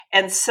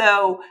And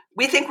so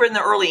we think we're in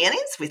the early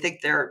innings. We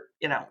think there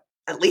are,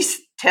 at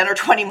least 10 or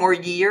 20 more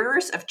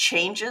years of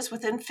changes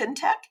within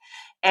fintech.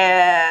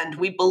 And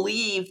we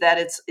believe that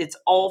it's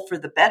all for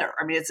the better.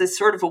 I mean, it's a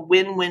sort of a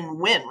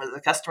win-win-win, whether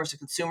the customer is a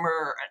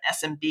consumer, an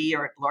SMB,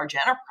 or a large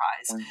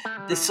enterprise.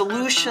 The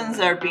solutions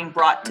that are being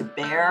brought to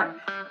bear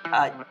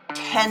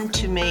tend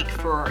to make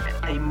for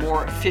a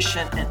more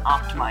efficient and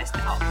optimized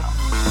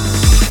outcome.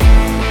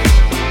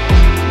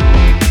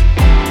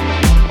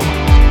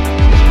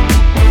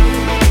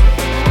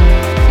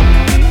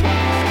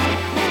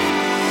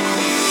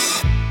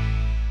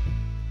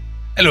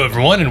 Hello,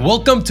 everyone, and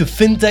welcome to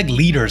Fintech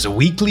Leaders, a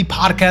weekly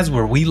podcast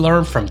where we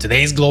learn from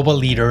today's global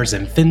leaders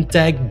in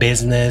fintech,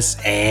 business,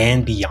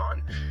 and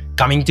beyond.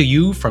 Coming to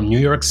you from New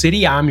York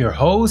City, I'm your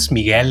host,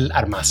 Miguel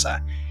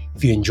Armaza.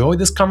 If you enjoyed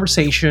this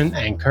conversation,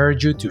 I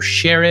encourage you to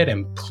share it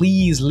and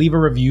please leave a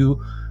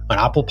review on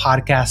Apple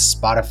Podcasts,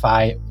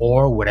 Spotify,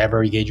 or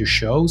wherever you get your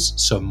shows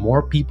so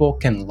more people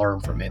can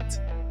learn from it.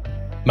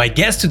 My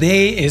guest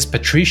today is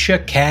Patricia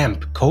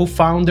Kemp,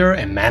 co-founder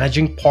and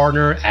managing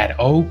partner at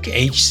Oak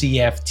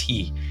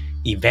HCFT,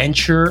 a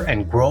venture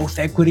and growth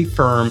equity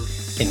firm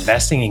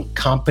investing in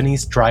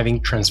companies driving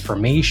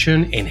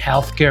transformation in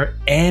healthcare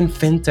and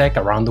fintech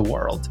around the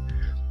world.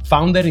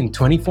 Founded in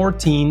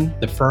 2014,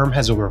 the firm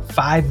has over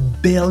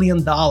 $5 billion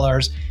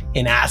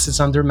in assets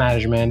under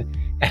management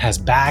and has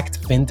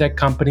backed fintech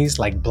companies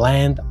like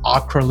Blend,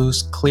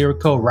 Ocrolus,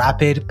 ClearCo,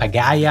 Rapyd,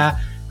 Pagaya,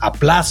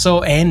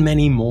 Aplazo, and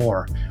many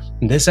more.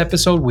 In this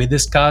episode, we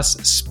discuss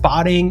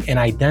spotting and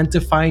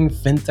identifying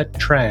fintech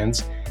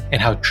trends and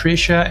how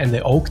Tricia and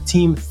the Oak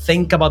team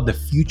think about the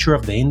future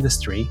of the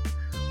industry,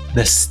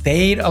 the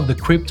state of the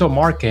crypto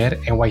market,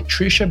 and why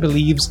Tricia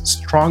believes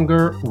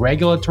stronger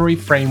regulatory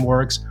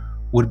frameworks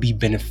would be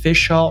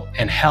beneficial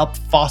and help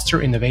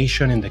foster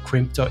innovation in the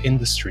crypto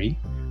industry,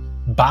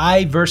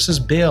 buy versus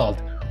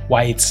build,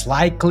 why it's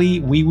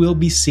likely we will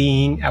be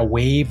seeing a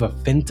wave of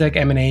Fintech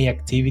M&A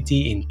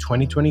activity in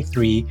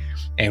 2023,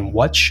 and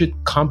what should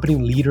company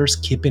leaders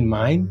keep in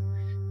mind,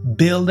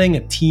 building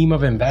a team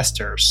of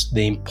investors,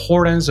 the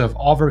importance of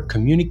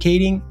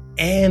over-communicating,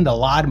 and a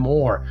lot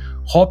more.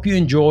 Hope you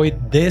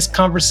enjoyed this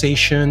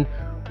conversation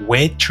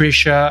with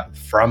Tricia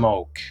from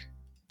Oak.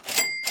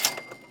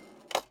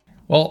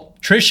 Well,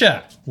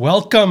 Tricia,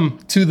 welcome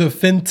to the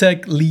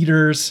Fintech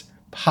Leaders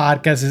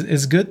podcast.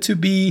 It's good to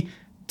be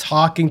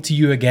talking to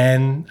you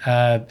again.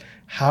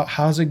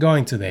 How's it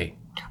going today?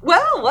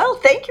 Well,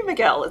 thank you,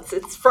 Miguel.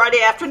 It's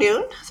Friday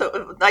afternoon,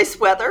 so nice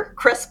weather,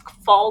 crisp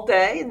fall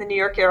day in the New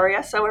York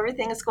area. So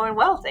everything is going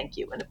well, thank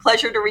you, and a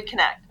pleasure to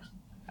reconnect.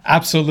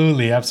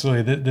 Absolutely.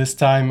 This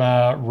time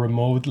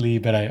remotely,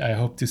 but I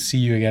hope to see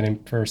you again in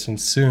person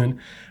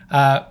soon.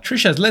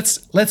 Tricia,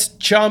 let's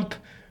jump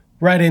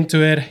right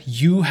into it.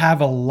 You have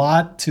a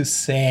lot to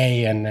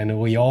say, and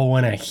we all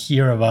want to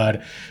hear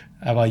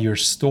about your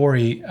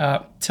story.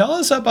 Tell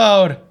us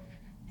about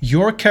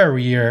your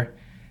career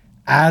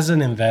as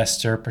an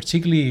investor,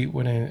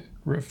 particularly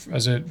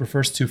as it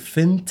refers to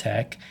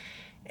fintech.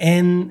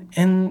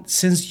 And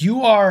since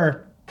you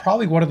are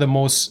probably one of the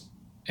most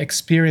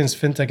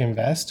experienced fintech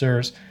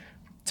investors,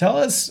 tell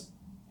us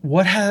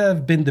what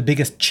have been the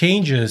biggest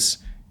changes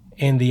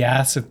in the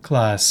asset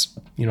class,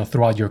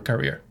 throughout your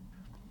career.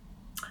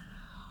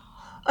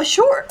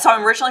 Sure. So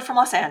I'm originally from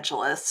Los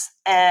Angeles,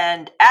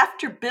 and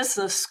after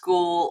business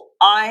school,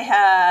 I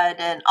had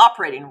an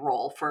operating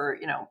role for,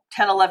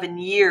 10, 11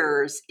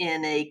 years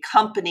in a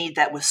company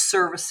that was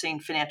servicing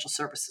financial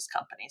services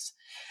companies.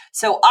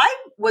 So I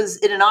was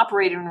in an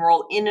operating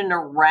role in and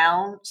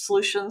around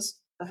solutions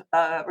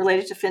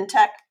related to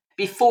fintech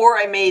before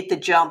I made the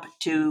jump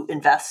to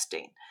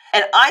investing.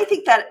 And I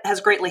think that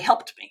has greatly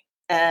helped me.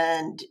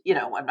 And,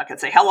 I'm not going to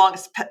say how long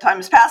time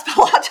has passed, but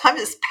a lot of time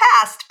has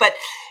passed. But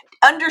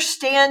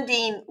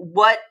understanding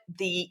what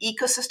the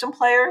ecosystem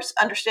players,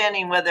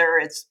 understanding whether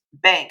it's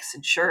banks,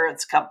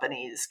 insurance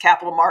companies,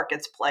 capital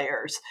markets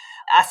players,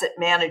 asset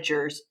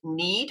managers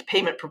need,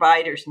 payment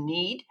providers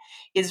need,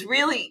 is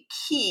really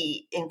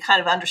key in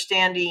kind of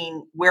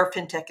understanding where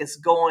fintech is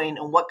going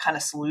and what kind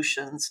of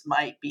solutions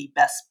might be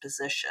best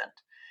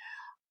positioned.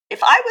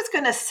 If I was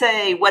going to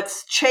say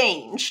what's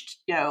changed,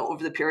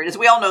 over the period, as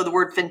we all know, the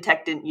word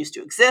fintech didn't used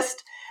to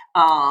exist.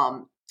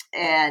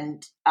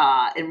 And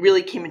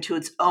really came into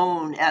its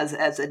own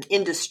as an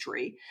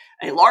industry,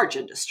 a large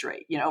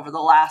industry, over the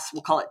last,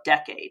 we'll call it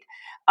decade.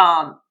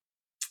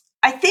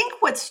 I think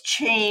what's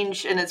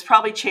changed, and it's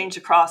probably changed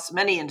across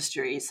many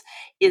industries,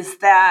 is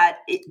that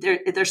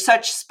there's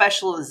such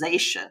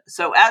specialization.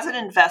 So as an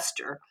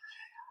investor,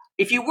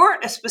 if you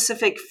weren't a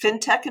specific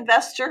fintech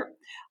investor,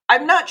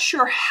 I'm not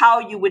sure how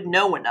you would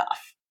know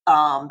enough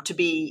to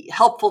be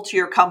helpful to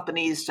your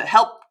companies, to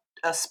help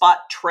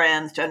spot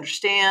trends, to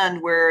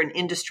understand where an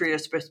industry or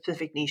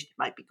specific niche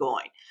might be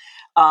going.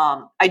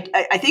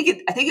 I think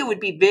it would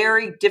be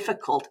very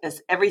difficult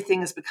as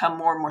everything has become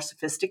more and more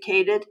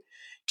sophisticated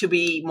to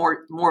be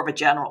more of a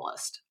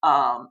generalist.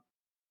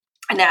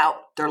 Now,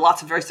 there are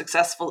lots of very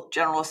successful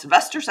generalist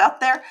investors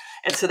out there,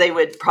 and so they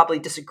would probably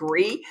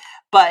disagree.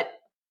 But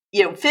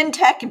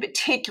fintech in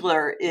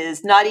particular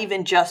is not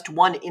even just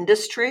one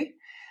industry.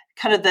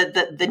 Kind of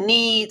the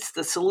needs,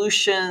 the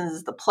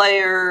solutions, the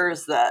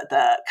players,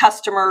 the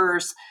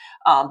customers,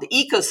 the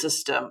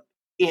ecosystem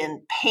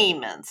in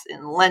payments,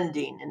 in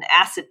lending, in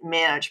asset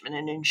management,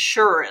 and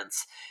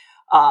insurance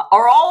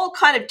are all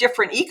kind of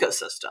different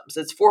ecosystems.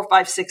 It's 4,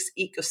 5, 6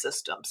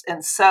 ecosystems.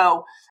 And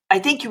so I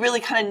think you really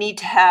kind of need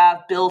to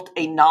have built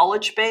a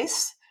knowledge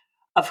base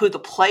of who the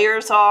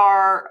players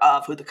are,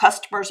 of who the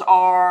customers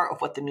are, of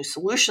what the new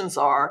solutions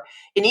are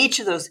in each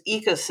of those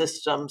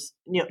ecosystems,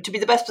 to be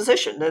the best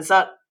position. It's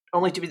not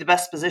only to be the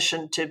best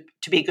position to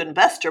be a good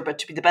investor, but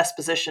to be the best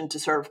position to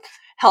sort of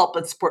help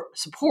and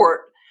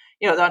support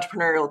the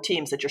entrepreneurial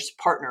teams that you're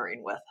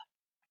partnering with.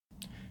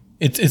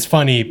 It's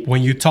funny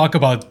when you talk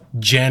about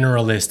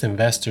generalist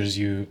investors,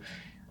 you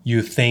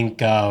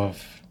think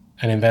of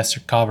an investor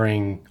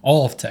covering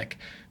all of tech,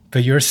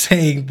 but you're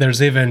saying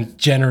there's even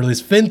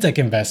generalist fintech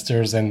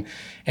investors, and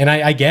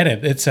I get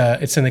it. It's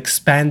an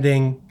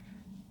expanding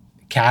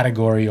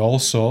category.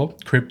 Also,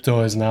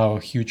 crypto is now a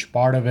huge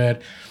part of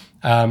it.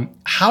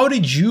 How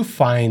did you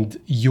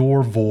find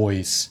your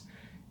voice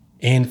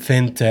in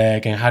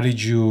fintech, and how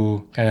did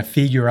you kind of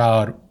figure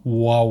out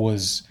what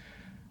was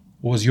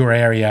your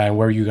area and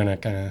where you're going to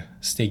kind of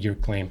stake your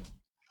claim?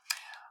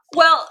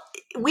 Well,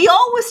 we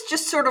always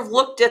just sort of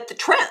looked at the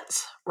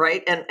trends,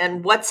 right?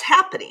 And what's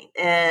happening.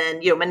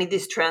 And, many of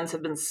these trends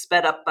have been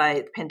sped up by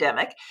the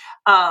pandemic.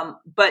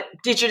 But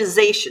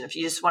digitization, if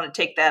you just want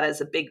to take that as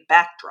a big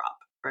backdrop,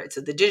 right?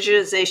 So the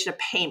digitization of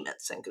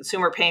payments, and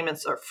consumer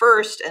payments are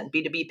first, and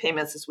B2B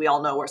payments, as we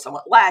all know, are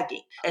somewhat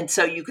lagging. And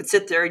so you could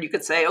sit there and you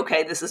could say,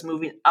 okay, this is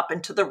moving up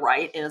and to the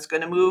right, and it's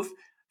going to move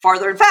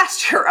farther and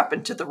faster up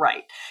and to the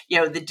right. The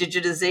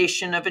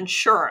digitization of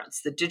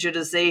insurance, the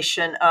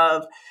digitization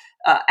of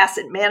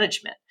asset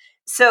management.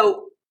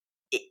 So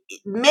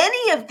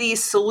many of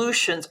these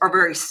solutions are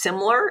very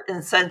similar in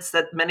the sense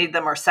that many of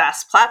them are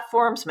SaaS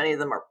platforms, many of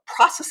them are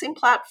processing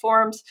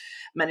platforms,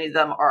 many of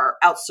them are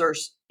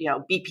outsourced,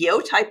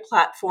 BPO type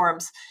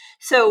platforms.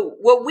 So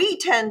what we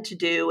tended to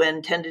do,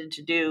 in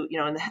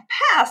the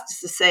past, is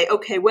to say,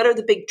 okay, what are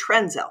the big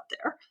trends out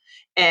there?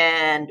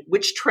 And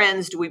which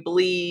trends do we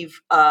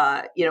believe,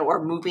 are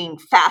moving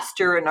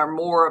faster and are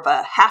more of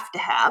a have to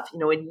have,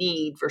 a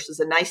need versus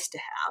a nice to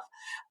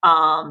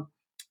have,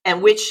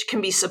 and which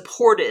can be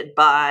supported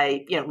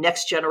by,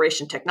 next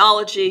generation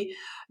technology,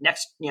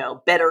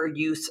 better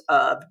use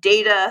of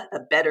data, a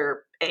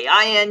better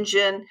AI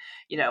engine,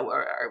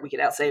 or we could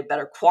now say a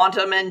better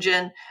quantum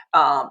engine,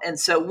 and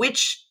so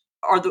which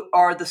are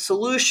the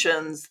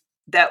solutions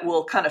that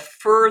will kind of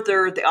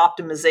further the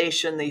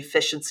optimization, the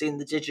efficiency, and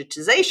the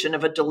digitization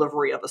of a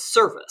delivery of a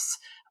service.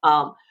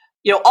 All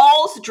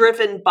is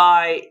driven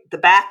by the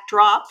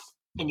backdrop,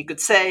 and you could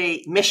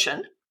say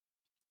mission,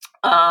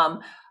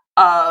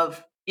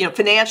 of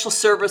financial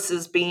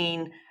services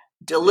being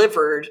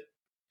delivered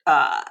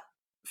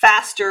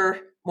faster,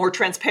 more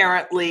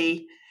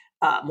transparently,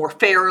 more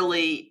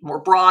fairly, more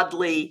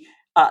broadly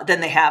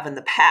than they have in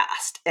the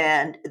past.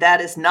 And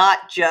that is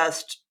not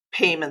just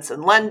payments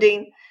and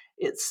lending.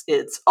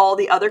 It's all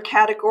the other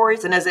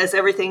categories. And as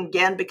everything,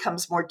 again,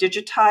 becomes more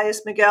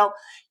digitized, Miguel,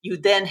 you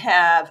then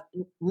have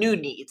new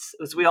needs.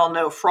 As we all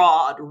know,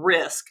 fraud,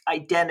 risk,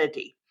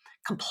 identity,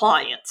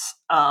 compliance.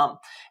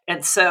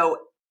 And so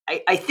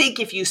I think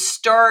if you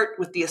start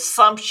with the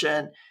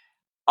assumption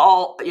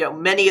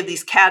many of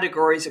these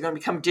categories are going to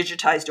become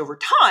digitized over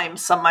time.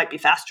 Some might be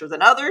faster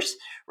than others,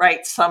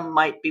 right? Some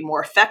might be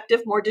more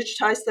effective, more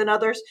digitized than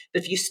others.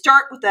 But if you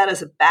start with that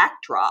as a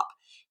backdrop,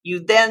 you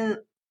then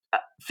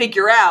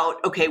figure out,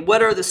 okay,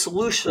 what are the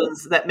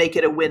solutions that make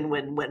it a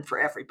win-win-win for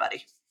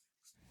everybody?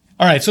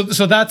 All right, so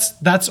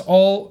that's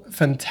all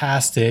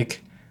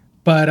fantastic,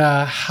 but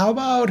how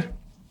about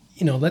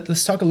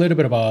let's talk a little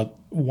bit about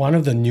one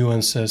of the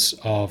nuances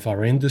of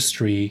our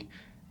industry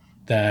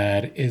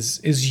that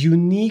is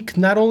unique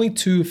not only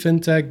to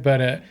fintech,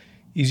 but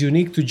is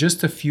unique to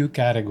just a few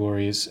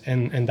categories,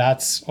 and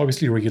that's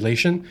obviously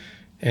regulation,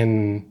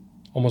 and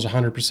almost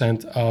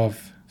 100%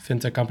 of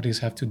fintech companies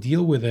have to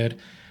deal with it.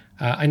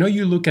 I know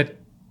you look at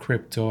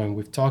crypto, and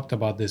we've talked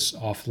about this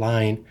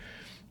offline.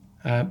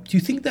 Do you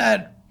think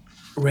that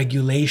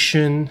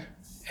regulation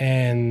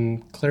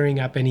and clearing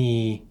up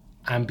any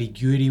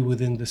ambiguity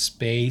within the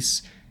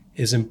space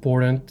is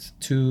important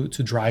to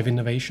drive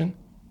innovation?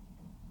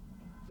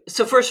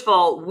 So first of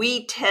all,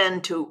 we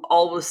tend to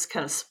always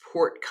kind of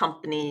support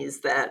companies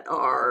that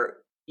are,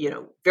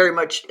 very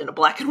much in a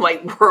black and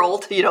white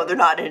world. They're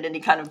not in any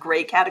kind of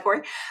gray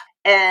category.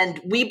 And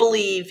we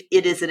believe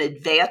it is an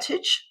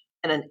advantage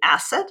and an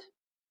asset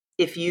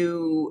if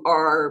you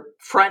are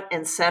front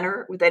and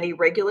center with any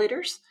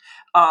regulators.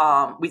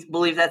 We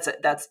believe that's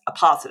a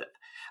positive.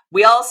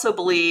 We also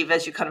believe,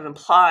 as you kind of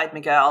implied,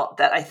 Miguel,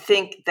 that I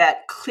think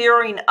that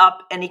clearing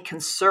up any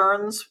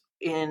concerns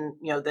in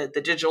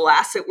the digital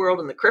asset world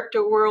and the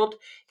crypto world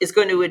is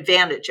going to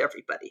advantage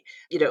everybody.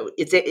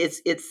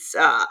 It's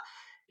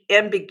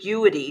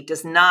ambiguity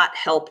does not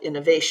help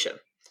innovation.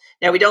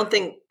 Now, we don't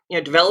think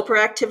developer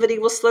activity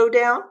will slow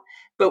down,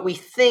 but we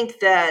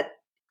think that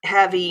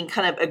having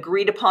kind of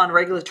agreed upon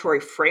regulatory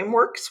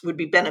frameworks would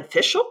be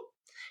beneficial,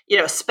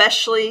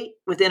 especially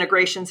with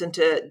integrations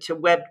into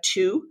Web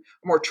 2,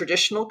 more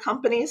traditional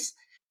companies,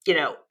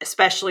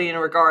 especially in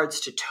regards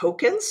to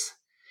tokens,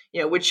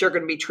 which are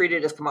going to be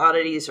treated as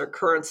commodities or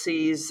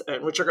currencies,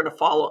 and which are going to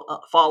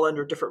fall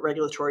under different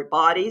regulatory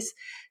bodies.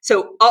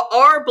 So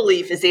our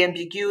belief is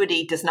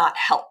ambiguity does not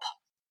help,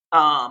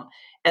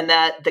 and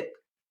that the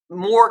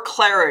more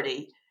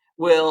clarity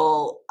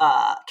will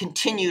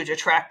continue to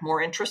attract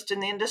more interest in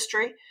the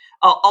industry.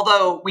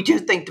 Although we do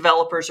think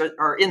developers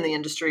are in the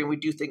industry, and we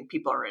do think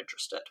people are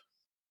interested.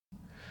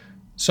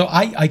 So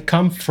I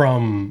come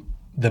from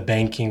the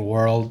banking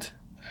world.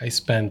 I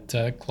spent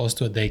close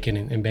to a decade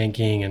in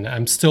banking, and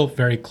I'm still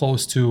very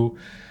close to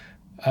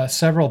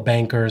several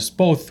bankers,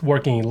 both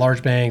working in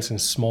large banks and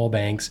small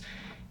banks.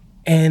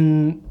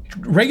 And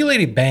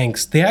regulated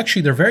banks,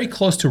 they're very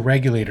close to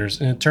regulators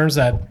in terms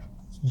that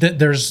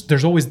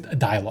there's always a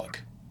dialogue.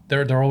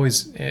 They're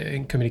always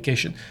in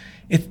communication.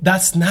 If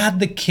that's not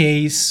the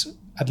case,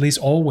 at least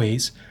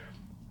always,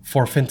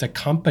 for fintech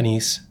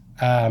companies,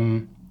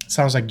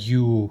 sounds like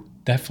you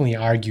definitely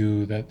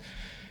argue that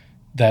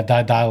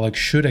dialogue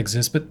should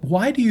exist. But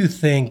why do you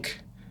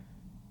think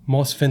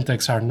most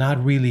fintechs are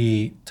not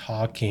really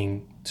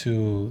talking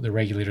to the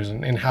regulators,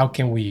 and how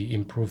can we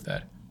improve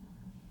that?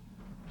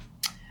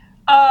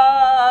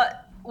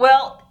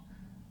 Well,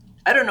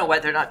 I don't know why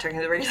they're not talking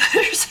to the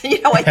regulators.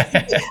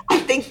 I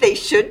think they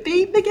should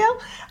be,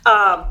 Miguel.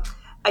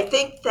 I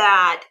think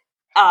that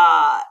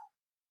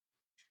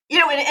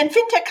and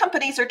fintech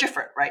companies are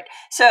different, right?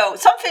 So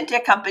some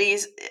fintech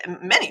companies,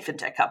 many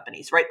fintech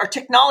companies, right, are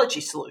technology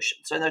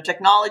solutions, and they're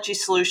technology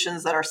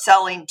solutions that are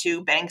selling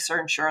to banks or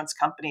insurance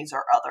companies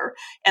or other,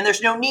 and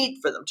there's no need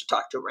for them to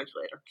talk to a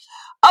regulator.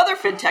 Other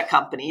fintech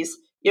companies,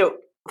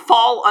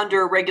 fall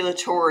under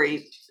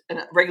regulatory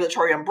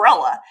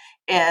umbrella,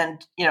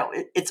 and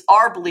it's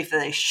our belief that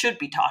they should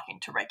be talking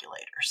to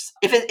regulators.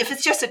 If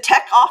it's just a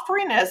tech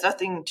offering, it has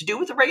nothing to do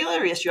with the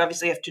regulator. Yes, you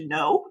obviously have to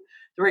know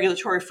the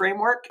regulatory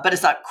framework, but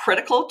it's not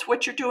critical to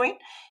what you're doing.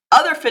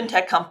 Other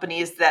fintech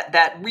companies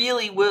that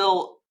really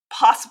will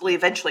possibly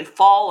eventually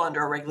fall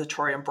under a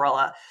regulatory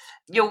umbrella,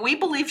 we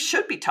believe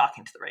should be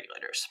talking to the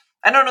regulators.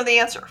 I don't know the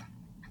answer.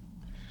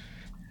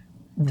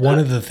 One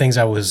of the things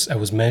I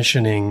was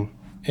mentioning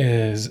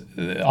is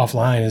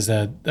offline is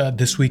that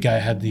this week I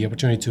had the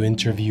opportunity to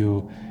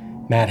interview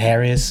Matt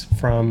Harris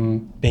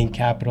from Bain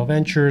Capital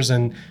Ventures,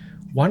 and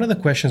one of the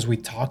questions we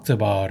talked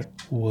about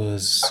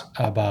was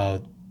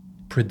about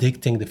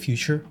predicting the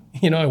future,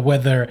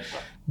 whether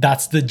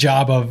that's the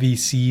job of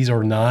VCs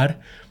or not.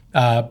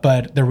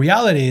 But the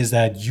reality is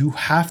that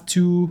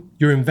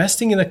you're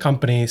investing in the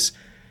companies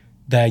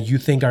that you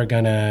think are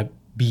going to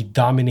be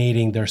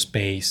dominating their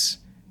space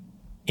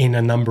in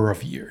a number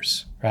of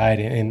years, right?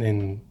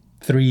 In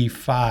 3,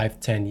 5,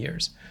 10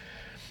 years.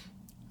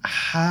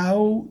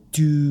 How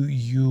do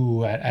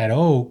you at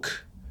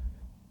Oak,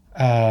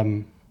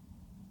 kind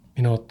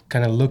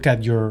of look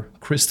at your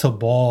crystal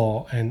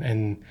ball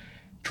and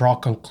draw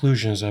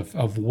conclusions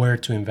of where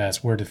to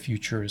invest, where the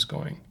future is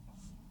going?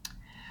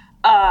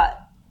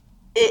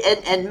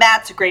 And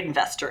Matt's a great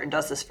investor and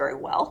does this very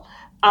well.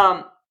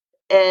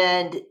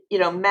 And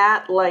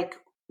Matt, like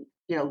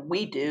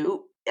we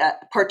do,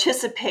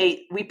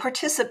 we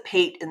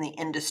participate in the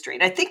industry,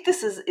 and I think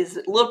this is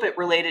a little bit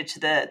related to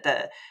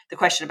the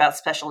question about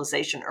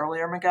specialization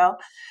earlier, Miguel.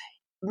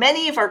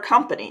 Many of our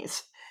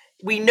companies,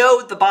 we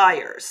know the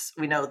buyers,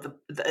 we know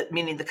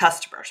meaning the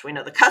customers. We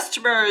know the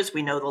customers,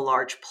 we know the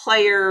large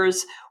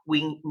players,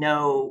 we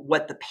know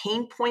what the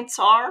pain points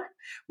are.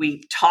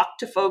 We talk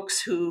to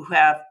folks who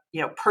have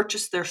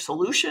purchased their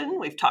solution.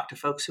 We've talked to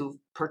folks who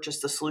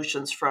purchased the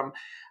solutions from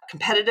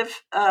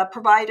competitive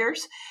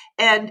providers.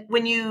 And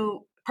when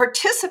you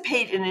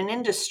participate in an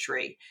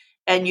industry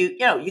and you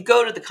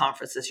go to the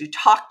conferences, you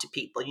talk to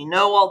people,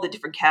 all the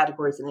different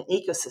categories in an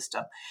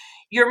ecosystem,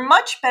 you're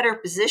much better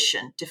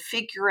positioned to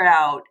figure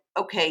out,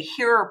 okay,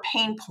 here are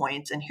pain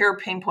points, and here are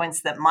pain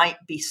points that might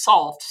be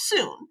solved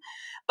soon,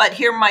 but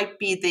here might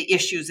be the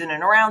issues in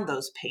and around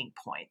those pain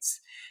points.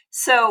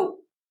 So,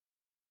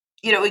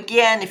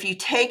 again, if you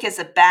take as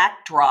a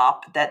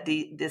backdrop that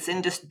these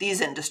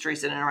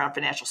industries in and around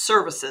financial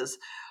services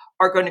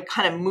are going to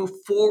kind of move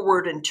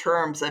forward in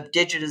terms of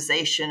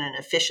digitization and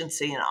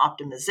efficiency and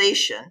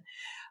optimization,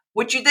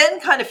 what you then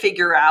kind of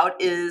figure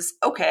out is,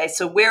 okay,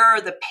 so where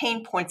are the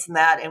pain points in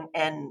that,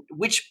 and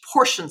which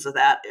portions of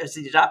that is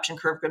the adoption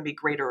curve going to be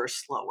greater or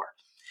slower?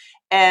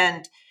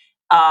 And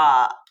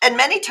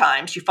many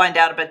times you find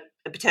out about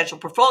a potential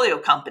portfolio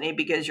company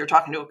because you're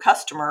talking to a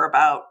customer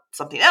about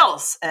something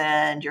else,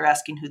 and you're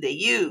asking who they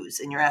use,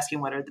 and you're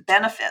asking what are the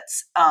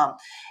benefits.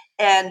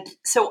 And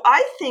so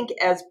I think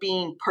as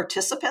being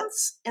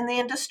participants in the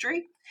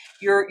industry,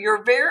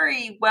 you're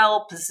very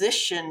well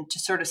positioned to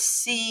sort of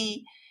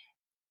see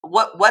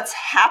what's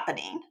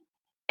happening,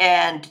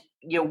 and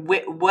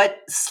what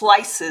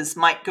slices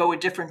might go a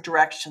different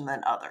direction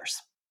than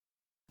others.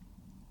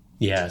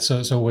 Yeah.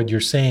 So what you're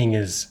saying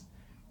is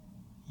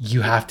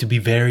you have to be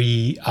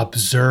very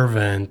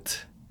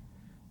observant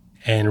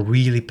and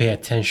really pay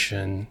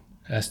attention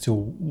as to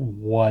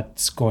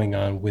what's going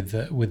on with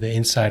the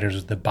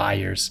insiders, the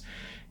buyers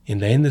in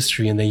the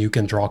industry, and then you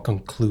can draw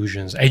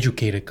conclusions,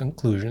 educated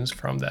conclusions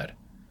from that.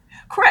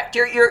 Correct.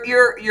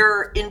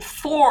 You're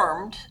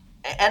informed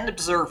and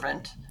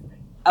observant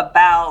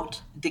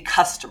about the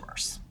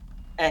customers,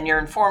 and you're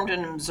informed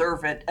and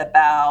observant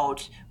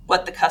about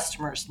what the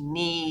customers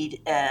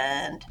need,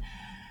 and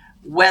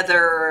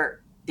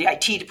whether the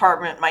IT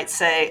department might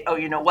say, "Oh,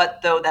 you know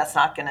what? Though that's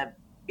not going to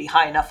be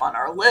high enough on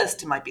our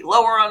list. It might be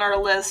lower on our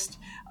list."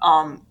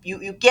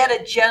 You get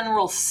a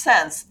general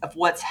sense of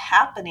what's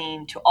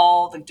happening to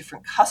all the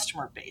different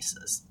customer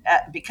bases,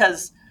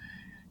 because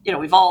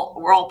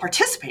we're all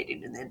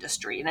participating in the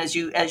industry, and as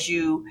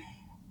you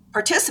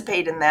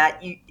participate in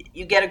that,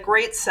 you get a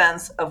great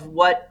sense of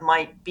what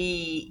might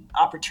be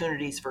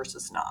opportunities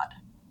versus not.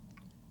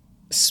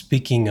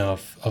 Speaking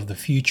of the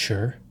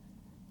future,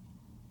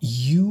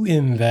 you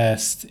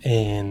invest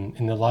in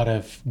a lot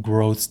of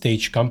growth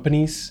stage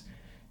companies,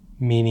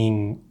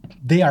 meaning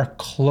they are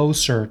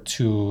closer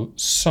to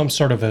some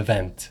sort of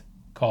event,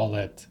 call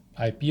it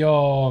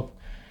IPO,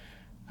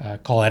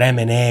 call it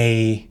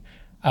M&A.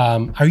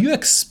 Are you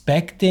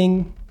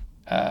expecting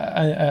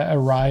a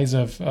rise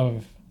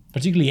of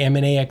particularly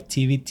M&A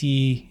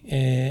activity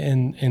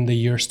in the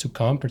years to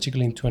come,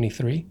 particularly in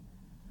 23?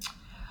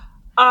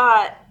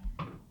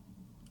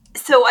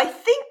 So I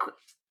think,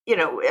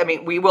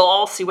 we will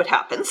all see what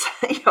happens,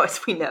 as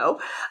we know.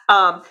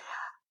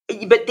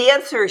 But the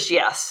answer is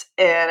yes.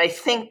 And I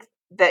think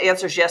the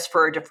answer is yes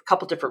for a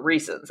couple different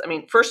reasons.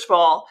 First of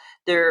all,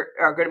 there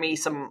are going to be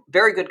some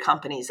very good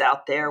companies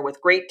out there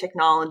with great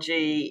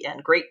technology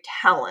and great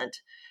talent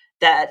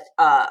that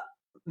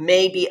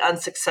may be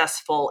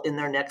unsuccessful in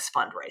their next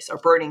fundraise or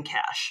burning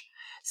cash.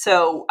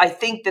 So I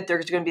think that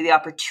there's going to be the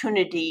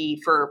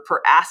opportunity for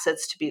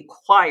assets to be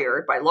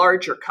acquired by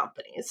larger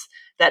companies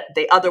that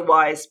they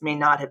otherwise may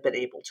not have been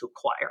able to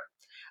acquire.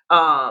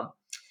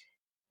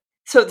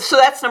 So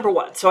that's number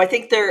one. So I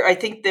think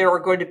there are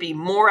going to be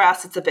more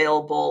assets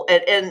available,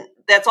 and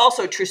that's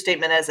also a true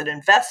statement as an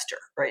investor,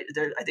 right?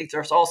 I think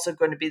there's also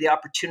going to be the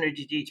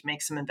opportunity to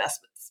make some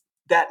investments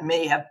that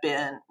may have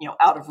been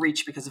out of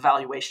reach because of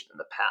valuation in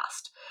the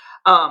past.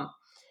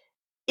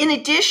 In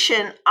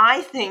addition,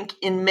 I think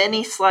in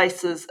many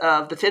slices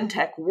of the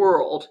fintech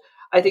world,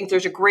 I think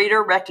there's a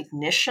greater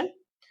recognition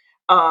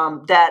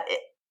that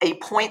a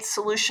point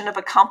solution of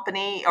a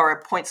company or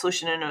a point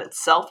solution in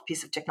itself, a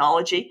piece of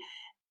technology,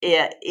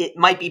 it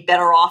might be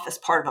better off as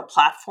part of a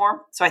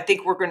platform. So I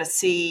think we're going to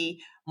see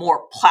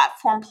more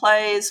platform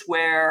plays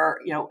where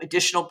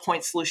additional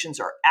point solutions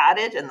are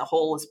added and the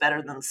whole is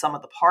better than the sum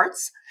of the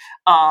parts.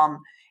 And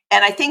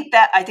I think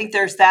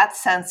there's that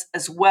sense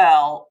as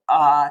well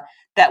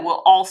that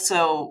will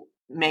also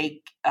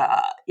make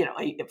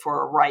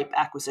for a ripe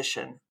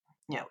acquisition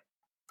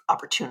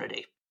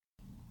opportunity.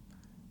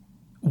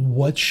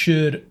 What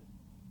should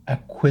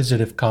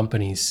acquisitive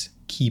companies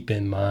keep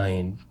in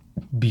mind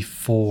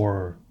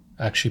before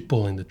actually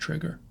pulling the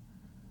trigger?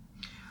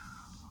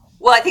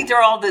 Well, I think there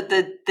are all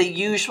the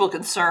usual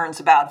concerns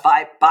about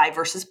buy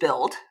versus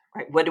build,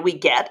 right? What do we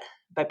get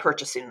by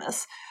purchasing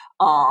this?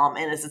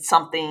 And is it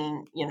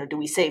something, do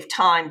we save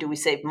time? Do we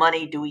save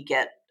money? Do we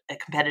get a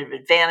competitive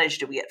advantage?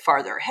 Do we get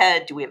farther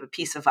ahead? Do we have a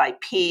piece of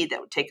IP that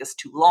would take us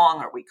too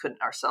long or we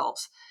couldn't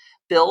ourselves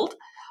build?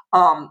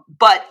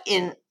 But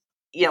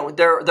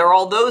there are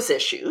all those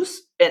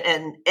issues,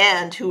 and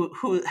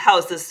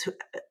how's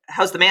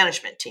the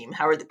management team?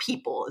 How are the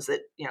people? Is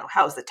it,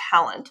 how's the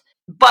talent?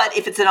 But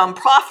if it's an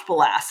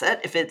unprofitable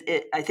asset,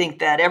 I think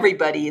that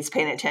everybody is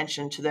paying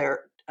attention to their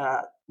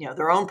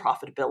own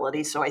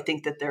profitability. So I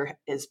think that there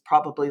is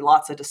probably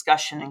lots of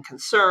discussion and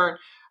concern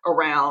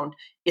around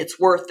it's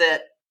worth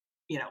it.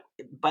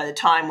 By the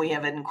time we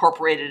have it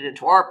incorporated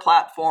into our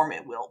platform,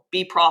 it will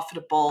be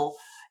profitable,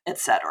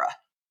 etc.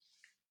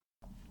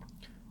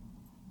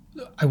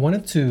 I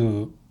wanted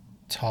to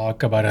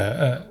talk about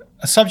a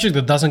subject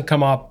that doesn't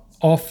come up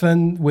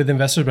often with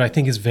investors, but I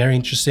think is very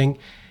interesting.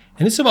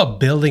 And it's about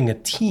building a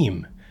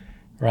team,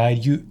 right?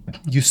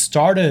 You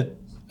started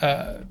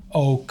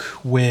Oak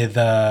with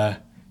I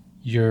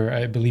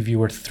believe you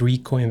were 3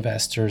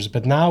 co-investors,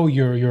 but now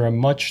you're a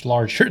much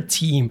larger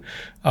team,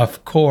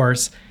 of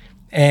course,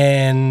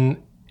 and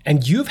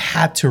you've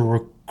had to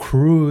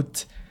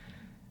recruit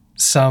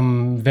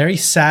some very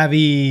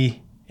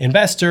savvy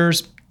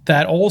investors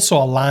that also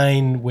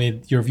align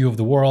with your view of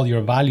the world,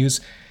 your values.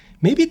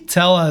 Maybe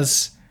tell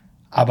us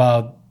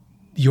about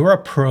your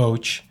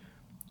approach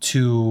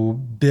to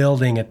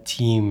building a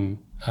team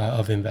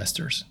of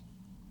investors.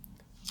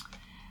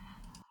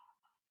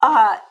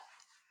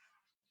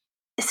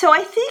 So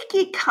I think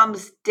it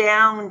comes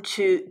down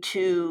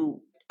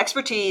to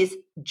expertise,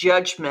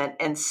 judgment,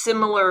 and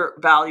similar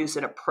values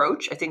and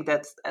approach. I think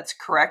that's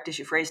correct as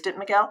you phrased it,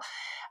 Miguel.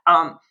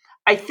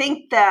 I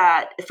think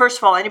that, first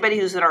of all, anybody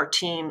who's in our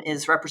team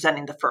is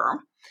representing the firm.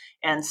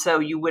 And so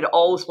you would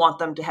always want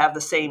them to have the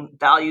same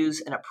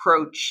values and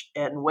approach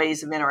and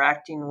ways of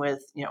interacting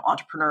with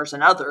entrepreneurs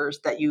and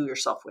others that you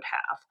yourself would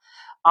have.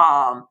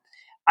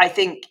 I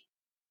think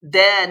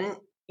Then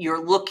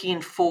you're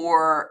looking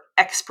for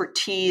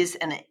expertise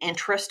and an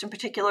interest in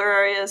particular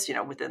areas,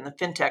 within the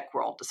fintech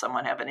world. Does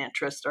someone have an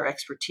interest or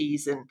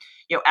expertise in,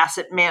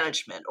 asset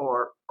management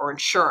or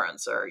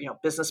insurance or,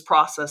 business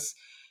process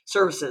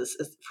services,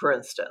 for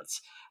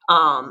instance?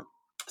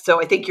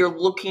 So I think you're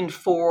looking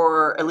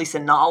for at least a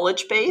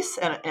knowledge base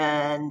and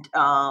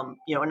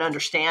an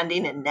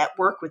understanding and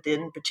network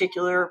within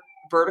particular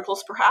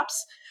verticals,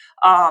 perhaps.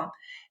 And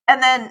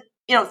then,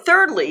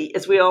 thirdly,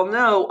 as we all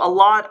know, a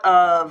lot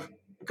of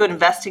good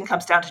investing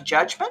comes down to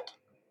judgment.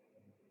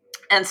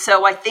 And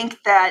so I think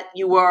that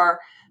you are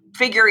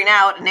figuring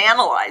out and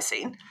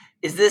analyzing,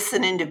 is this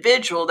an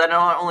individual that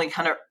not only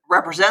kind of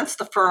represents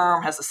the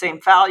firm, has the same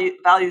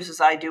values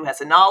as I do,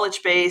 has a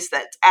knowledge base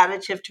that's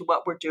additive to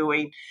what we're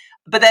doing,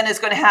 but then is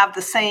going to have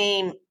the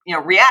same,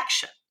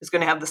 reaction, is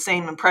going to have the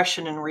same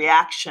impression and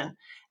reaction,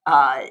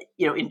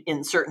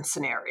 in certain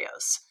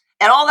scenarios.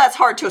 And all that's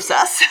hard to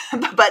assess,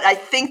 but I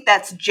think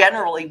that's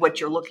generally what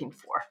you're looking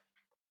for.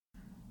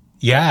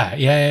 Yeah.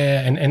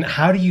 And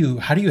how do you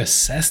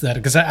assess that?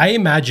 Because I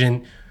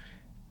imagine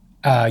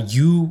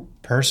you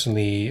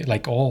personally,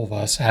 like all of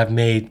us, have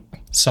made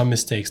some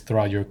mistakes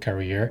throughout your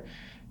career,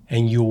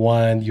 and you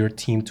want your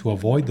team to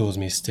avoid those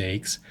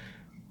mistakes.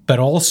 But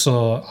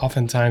also,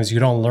 oftentimes, you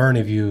don't learn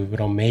if you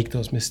don't make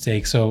those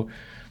mistakes. So,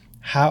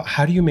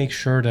 how do you make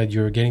sure that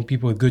you're getting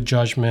people with good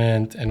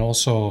judgment, and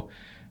also,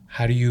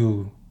 how do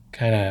you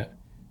kind of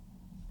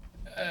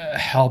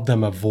help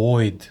them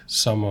avoid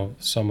some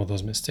of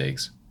those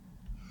mistakes?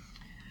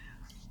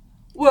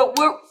 Well,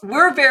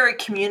 we're very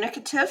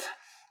communicative.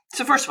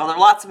 So first of all, there are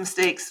lots of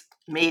mistakes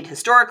made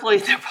historically.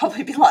 There'll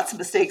probably be lots of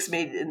mistakes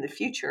made in the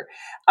future.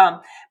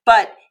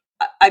 But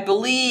I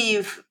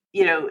believe,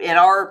 in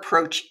our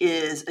approach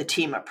is a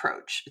team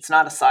approach. It's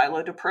not a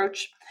siloed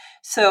approach.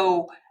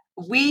 So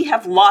we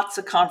have lots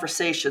of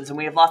conversations, and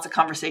we have lots of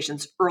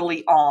conversations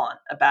early on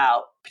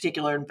about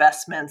particular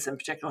investments and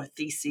particular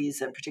theses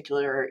and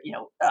particular,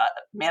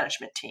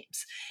 management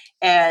teams.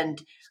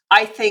 And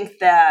I think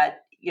that,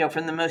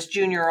 from the most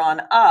junior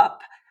on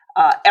up,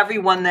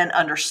 everyone then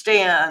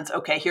understands,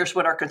 okay, here's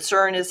what our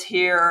concern is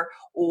here,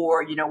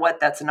 or what,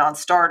 that's a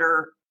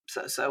non-starter.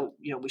 So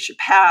we should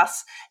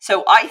pass.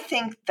 So I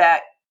think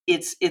that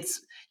it's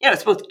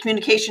both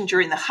communication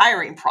during the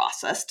hiring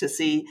process to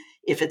see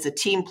if it's a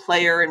team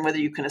player and whether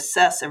you can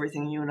assess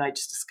everything you and I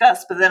just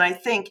discussed. But then I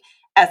think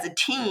as a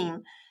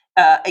team,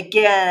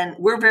 again,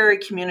 we're very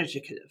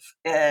communicative,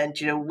 and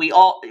we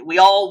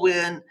all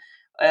win.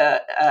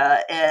 As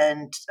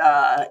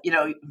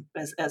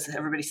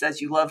everybody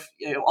says, you love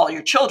all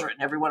your children,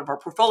 every one of our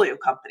portfolio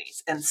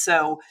companies, and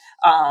so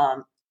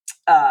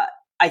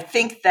I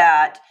think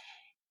that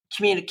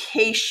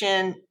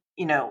communication,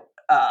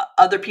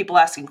 other people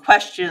asking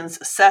questions,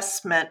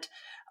 assessment,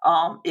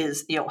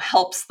 is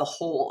helps the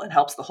whole and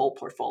helps the whole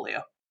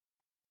portfolio.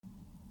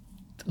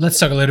 Let's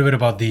talk a little bit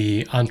about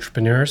the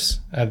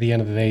entrepreneurs. At the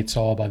end of the day, it's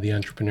all about the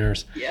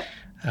entrepreneurs. Yeah.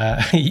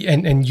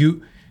 And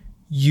you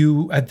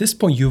at this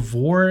point, you've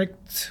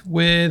worked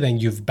with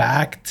and you've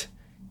backed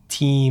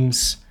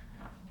teams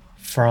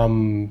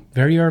from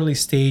very early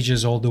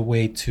stages all the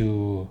way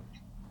to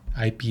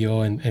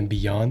IPO and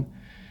beyond.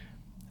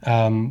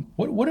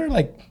 What are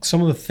like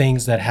some of the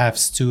things that have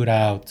stood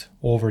out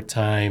over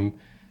time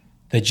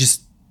that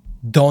just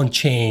don't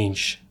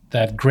change,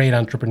 that great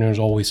entrepreneurs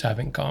always have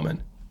in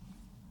common?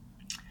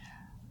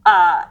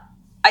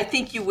 I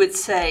think you would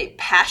say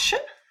passion,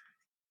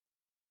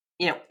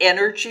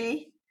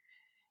 energy,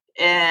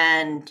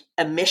 and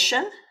a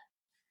mission.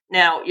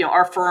 Now,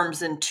 our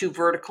firm's in two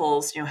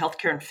verticals,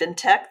 healthcare and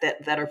fintech,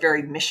 that are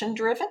very mission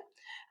driven.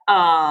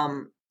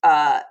 But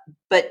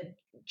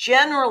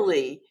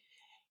generally,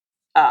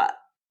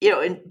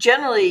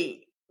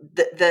 generally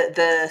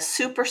the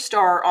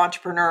superstar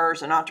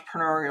entrepreneurs and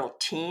entrepreneurial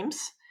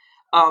teams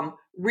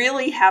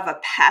really have a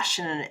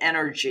passion and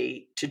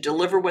energy to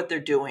deliver what they're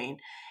doing,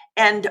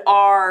 and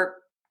are,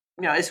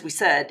 as we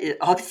said, it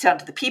all gets down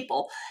to the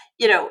people,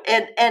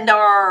 and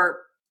are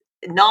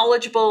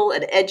knowledgeable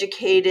and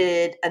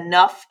educated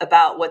enough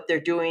about what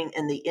they're doing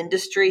in the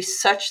industry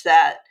such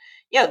that,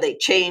 they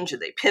change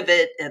and they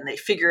pivot and they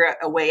figure out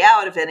a way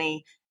out of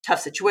any tough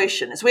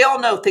situation. As we all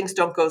know, things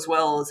don't go as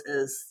well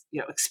as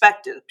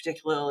expected,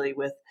 particularly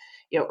with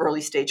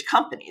early stage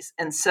companies.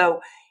 And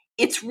so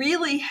it's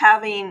really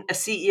having a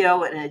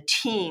CEO and a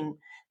team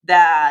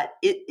that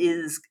it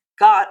is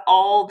got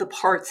all the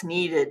parts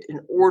needed in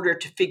order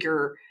to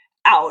figure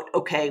out,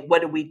 okay,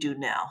 what do we do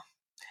now?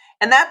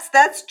 And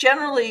that's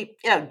generally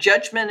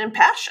judgment and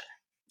passion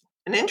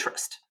and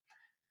interest.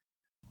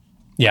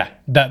 Yeah,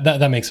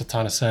 that makes a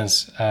ton of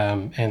sense.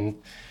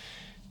 And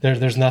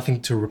there's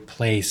nothing to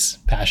replace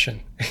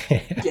passion.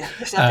 Yeah,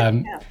 there's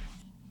nothing.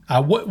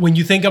 When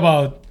you think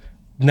about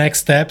next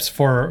steps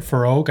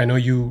for Oak, I know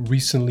you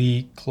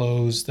recently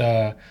closed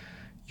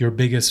your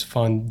biggest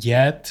fund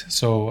yet,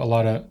 so a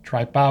lot of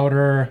dry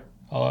powder.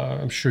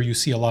 I'm sure you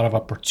see a lot of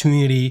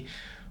opportunity.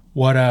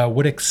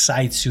 What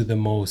excites you the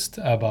most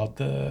about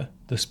the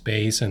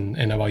space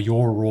and about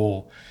your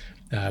role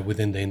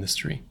within the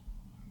industry?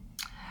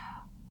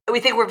 We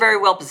think we're very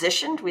well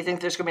positioned. We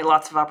think there's going to be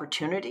lots of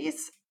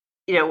opportunities,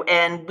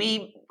 and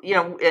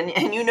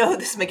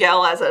this,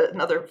 Miguel, as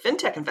another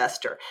fintech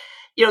investor.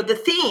 The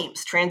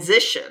themes: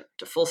 transition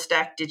to full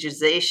stack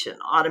digitization,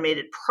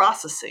 automated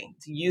processing,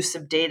 the use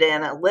of data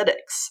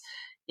analytics,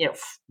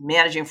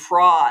 managing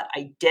fraud,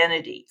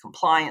 identity,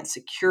 compliance,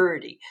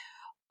 security.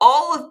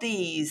 All of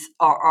these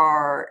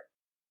are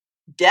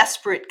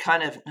desperate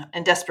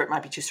and desperate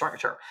might be too strong a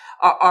term,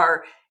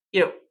 are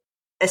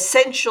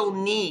essential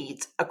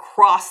needs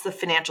across the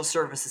financial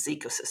services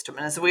ecosystem.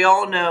 And as we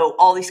all know,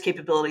 all these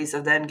capabilities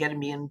are then going to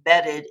be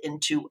embedded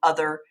into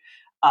other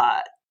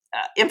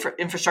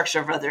infrastructure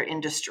of other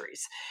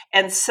industries.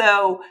 And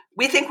so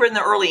we think we're in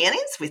the early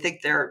innings. We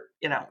think there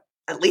are,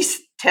 at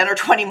least 10 or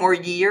 20 more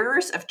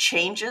years of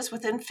changes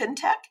within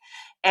fintech.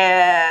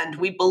 And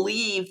we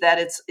believe that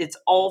it's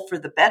all for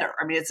the better.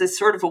 I mean, it's a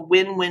sort of a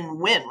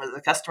win-win-win, whether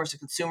the customer is a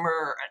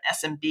consumer, an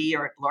SMB,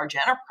 or a large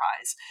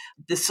enterprise.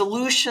 The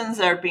solutions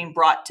that are being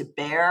brought to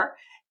bear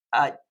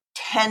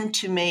tend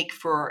to make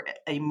for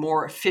a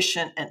more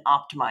efficient and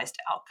optimized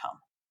outcome.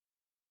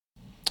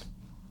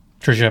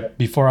 Tricia,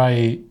 before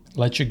I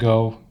let you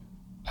go,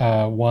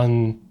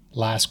 one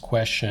last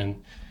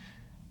question.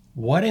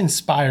 What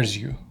inspires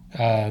you?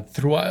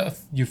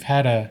 You've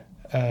had a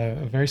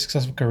very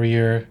successful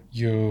career.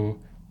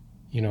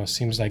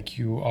 Seems like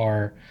you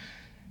are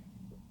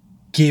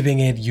giving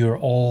it your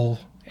all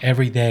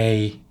every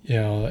day,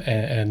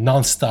 and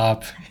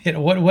nonstop.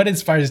 What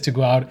inspires you to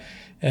go out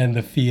in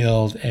the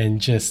field and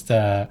just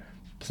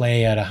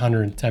play at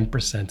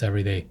 110%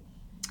 every day?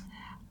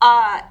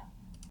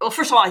 Well,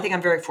 first of all, I think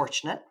I'm very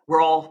fortunate.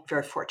 We're all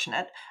very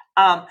fortunate.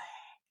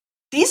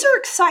 These are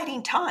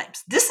exciting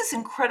times. This is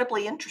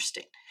incredibly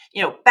interesting.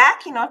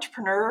 Backing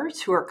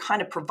entrepreneurs who are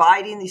kind of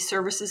providing these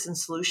services and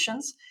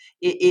solutions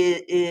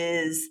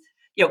is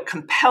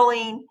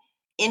compelling,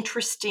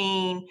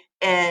 interesting,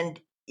 and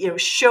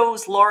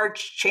shows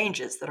large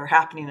changes that are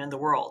happening in the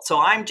world.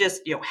 So I'm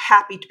just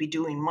happy to be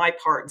doing my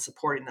part in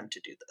supporting them to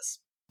do this.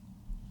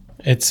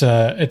 It's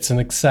an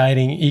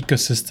exciting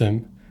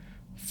ecosystem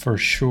for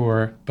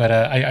sure. But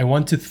I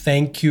want to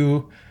thank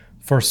you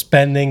for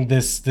spending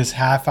this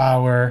half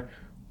hour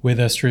with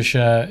us,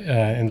 Tricia,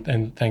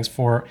 and thanks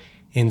for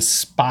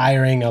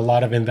inspiring a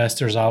lot of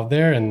investors out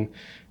there. And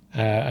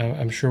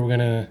I'm sure we're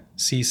gonna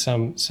see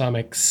some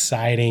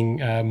exciting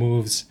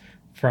moves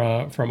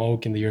from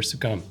Oak in the years to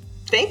come.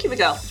 Thank you,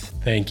 Miguel.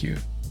 Thank you.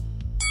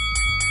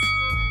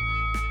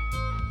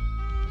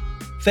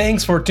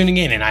 Thanks for tuning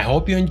in, and I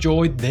hope you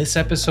enjoyed this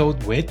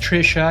episode with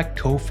Tricia,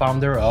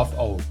 co-founder of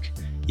Oak.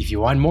 If you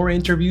want more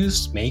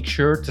interviews, make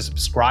sure to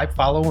subscribe,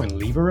 follow, and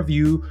leave a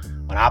review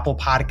on Apple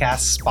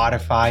Podcasts,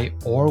 Spotify,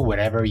 or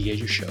wherever you get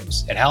your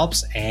shows. It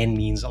helps and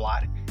means a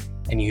lot.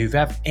 And if you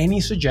have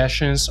any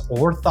suggestions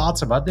or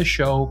thoughts about the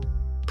show,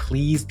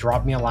 please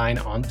drop me a line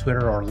on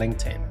Twitter or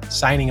LinkedIn.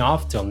 Signing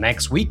off till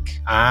next week,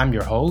 I'm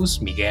your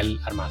host, Miguel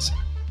Armaza.